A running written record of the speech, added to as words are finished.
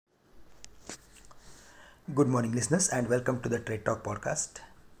Good morning, listeners, and welcome to the Trade Talk podcast.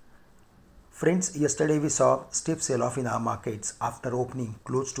 Friends, yesterday we saw steep sell-off in our markets after opening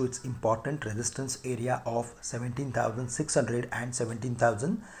close to its important resistance area of 17,600 and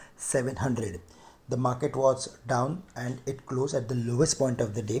 17,700. The market was down and it closed at the lowest point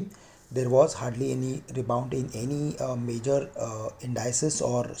of the day. There was hardly any rebound in any major indices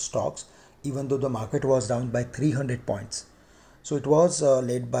or stocks, even though the market was down by 300 points. So it was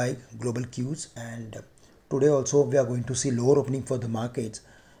led by global cues, and today also we are going to see lower opening for the markets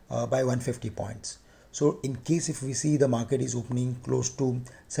by 150 points. So in case if we see the market is opening close to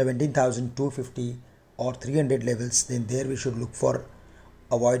 17,250 or 300 levels, then there we should look for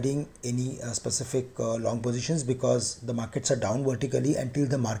avoiding any specific long positions, because the markets are down vertically. Until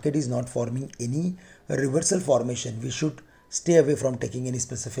the market is not forming any reversal formation, we should stay away from taking any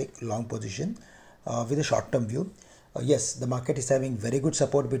specific long position with a short term view. Yes, the market is having very good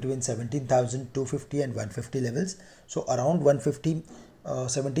support between 17,250 and 150 levels. So around 150,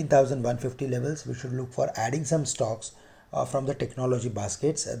 17,150 levels, we should look for adding some stocks from the technology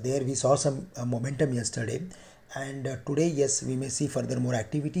baskets. There we saw some momentum yesterday, and today, yes, we may see further more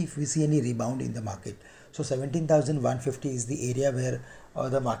activity if we see any rebound in the market. So 17,150 is the area where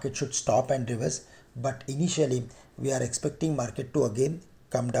the market should stop and reverse. But initially, we are expecting market to again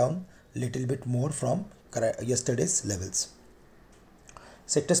come down little bit more from yesterday's levels.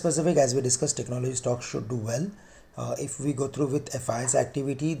 Sector specific, as we discussed, technology stocks should do well. If we go through with FI's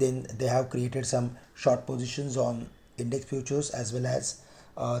activity, then they have created some short positions on index futures, as well as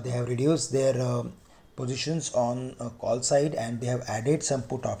they have reduced their positions on call side, and they have added some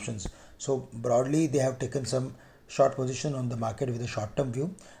put options. So broadly, they have taken some short position on the market with a short term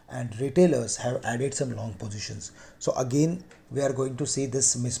view, and retailers have added some long positions. So again, we are going to see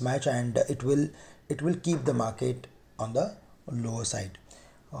this mismatch, and it will keep the market on the lower side.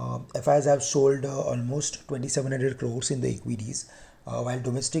 FIs have sold almost 2,700 crores in the equities, while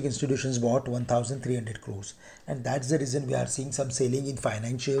domestic institutions bought 1,300 crores. And that's the reason we are seeing some selling in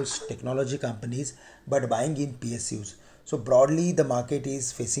financials, technology companies, but buying in PSUs. So broadly, the market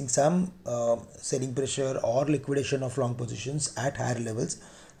is facing some selling pressure or liquidation of long positions at higher levels.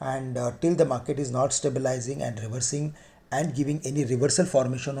 And till the market is not stabilizing and reversing and giving any reversal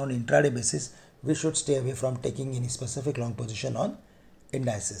formation on intraday basis, we should stay away from taking any specific long position on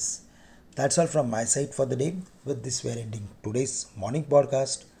indices. That's all from my side for the day. With this, we are ending today's morning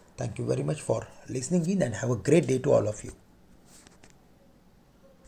podcast. Thank you very much for listening in, and have a great day to all of you.